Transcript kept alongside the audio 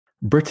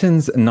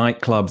Britain's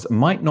nightclubs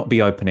might not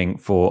be opening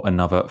for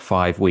another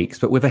 5 weeks,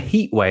 but with a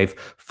heatwave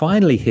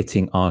finally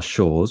hitting our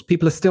shores,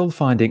 people are still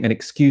finding an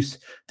excuse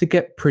to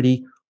get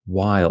pretty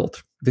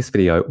wild. This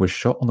video was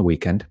shot on the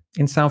weekend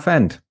in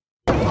Southend.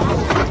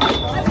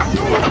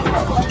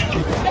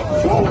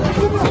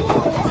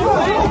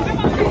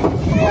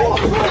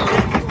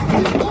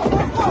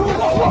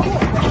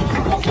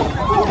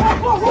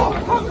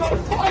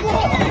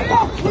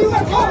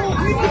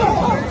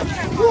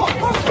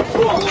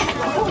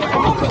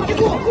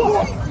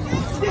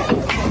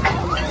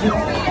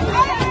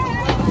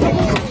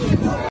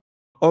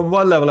 On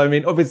one level, I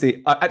mean,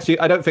 obviously,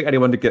 I don't think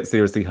anyone would get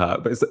seriously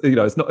hurt, but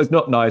it's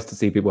not nice to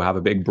see people have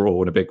a big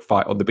brawl and a big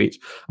fight on the beach.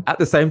 At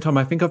the same time,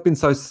 I think I've been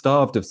so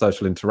starved of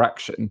social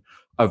interaction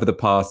over the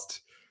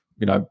past,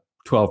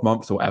 12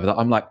 months or whatever, that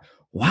I'm like,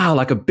 wow,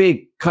 like a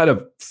big kind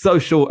of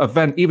social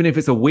event, even if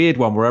it's a weird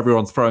one where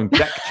everyone's throwing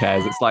deck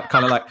chairs, it's like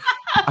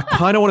I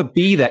kind of want to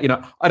be there.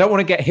 I don't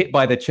want to get hit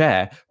by the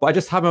chair, but I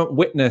just haven't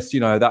witnessed,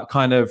 that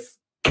kind of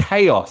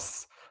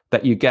chaos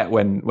that you get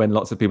when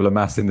lots of people are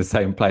massed in the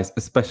same place,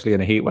 especially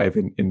in a heat wave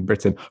in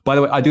Britain. By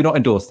the way, I do not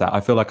endorse that.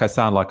 I feel like I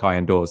sound like I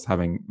endorse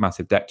having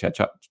massive deck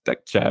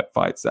chair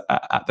fights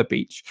at the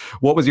beach.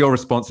 What was your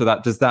response to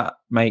that? Does that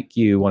make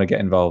you want to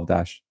get involved,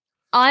 Ash?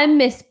 I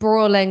miss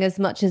brawling as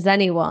much as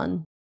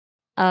anyone.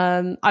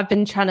 I've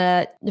been trying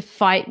to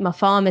fight my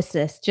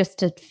pharmacist just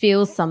to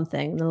feel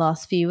something in the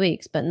last few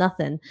weeks, but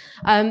nothing.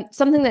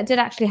 Something that did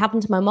actually happen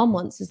to my mom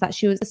once is that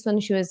when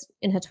she was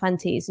in her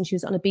 20s and she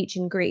was on a beach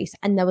in Greece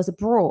and there was a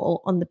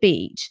brawl on the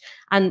beach.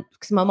 And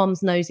because my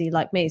mom's nosy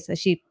like me, so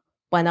she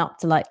went up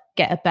to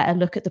get a better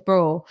look at the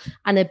brawl,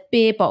 and a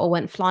beer bottle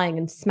went flying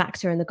and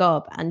smacked her in the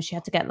gob, and she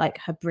had to get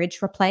her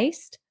bridge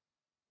replaced,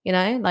 in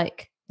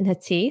her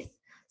teeth.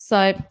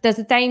 So there's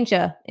a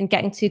danger in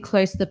getting too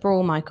close to the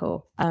brawl,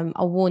 Michael.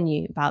 I'll warn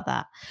you about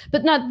that.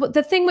 But no,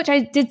 the thing which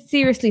I did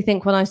seriously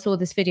think when I saw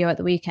this video at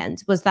the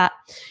weekend was that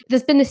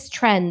there's been this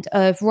trend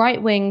of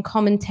right-wing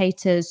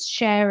commentators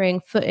sharing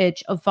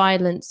footage of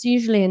violence,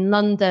 usually in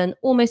London,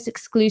 almost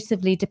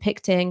exclusively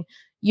depicting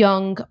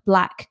young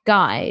black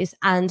guys.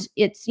 And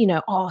it's,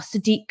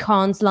 Sadiq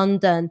Khan's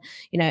London,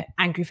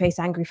 angry face,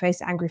 angry face,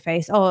 angry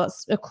face. Oh,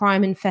 it's a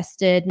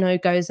crime-infested,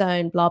 no-go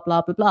zone, blah,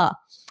 blah, blah, blah.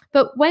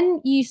 But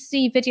when you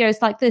see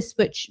videos like this,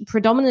 which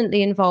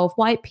predominantly involve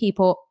white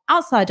people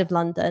outside of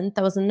London,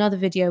 there was another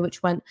video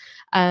which went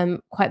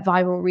quite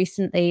viral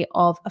recently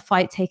of a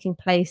fight taking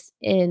place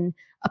in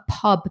a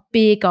pub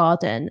beer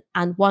garden,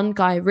 and one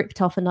guy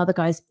ripped off another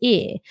guy's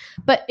ear,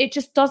 but it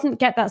just doesn't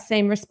get that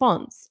same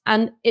response.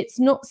 And it's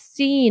not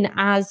seen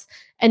as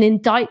an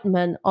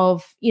indictment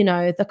of,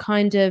 the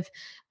kind of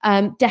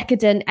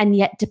decadent and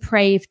yet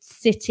depraved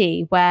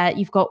city where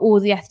you've got all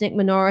the ethnic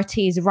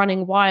minorities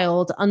running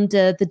wild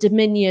under the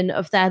dominion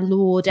of their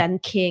lord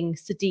and king,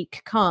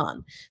 Sadiq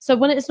Khan. So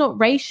when it's not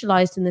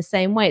racialized in the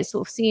same way, it's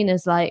sort of seen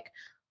as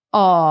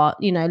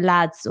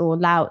lads or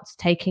louts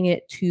taking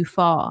it too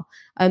far.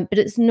 But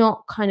it's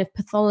not kind of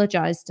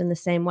pathologized in the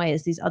same way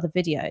as these other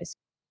videos.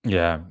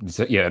 Yeah.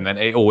 And then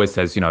it always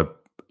says,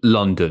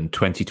 London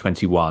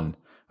 2021.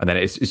 And then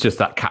it's just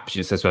that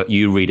caption. It says, well,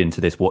 you read into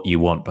this what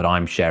you want, but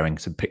I'm sharing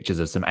some pictures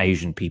of some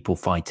Asian people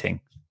fighting.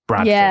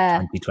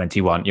 Bradford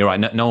 2021. You're right.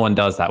 No one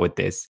does that with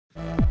this.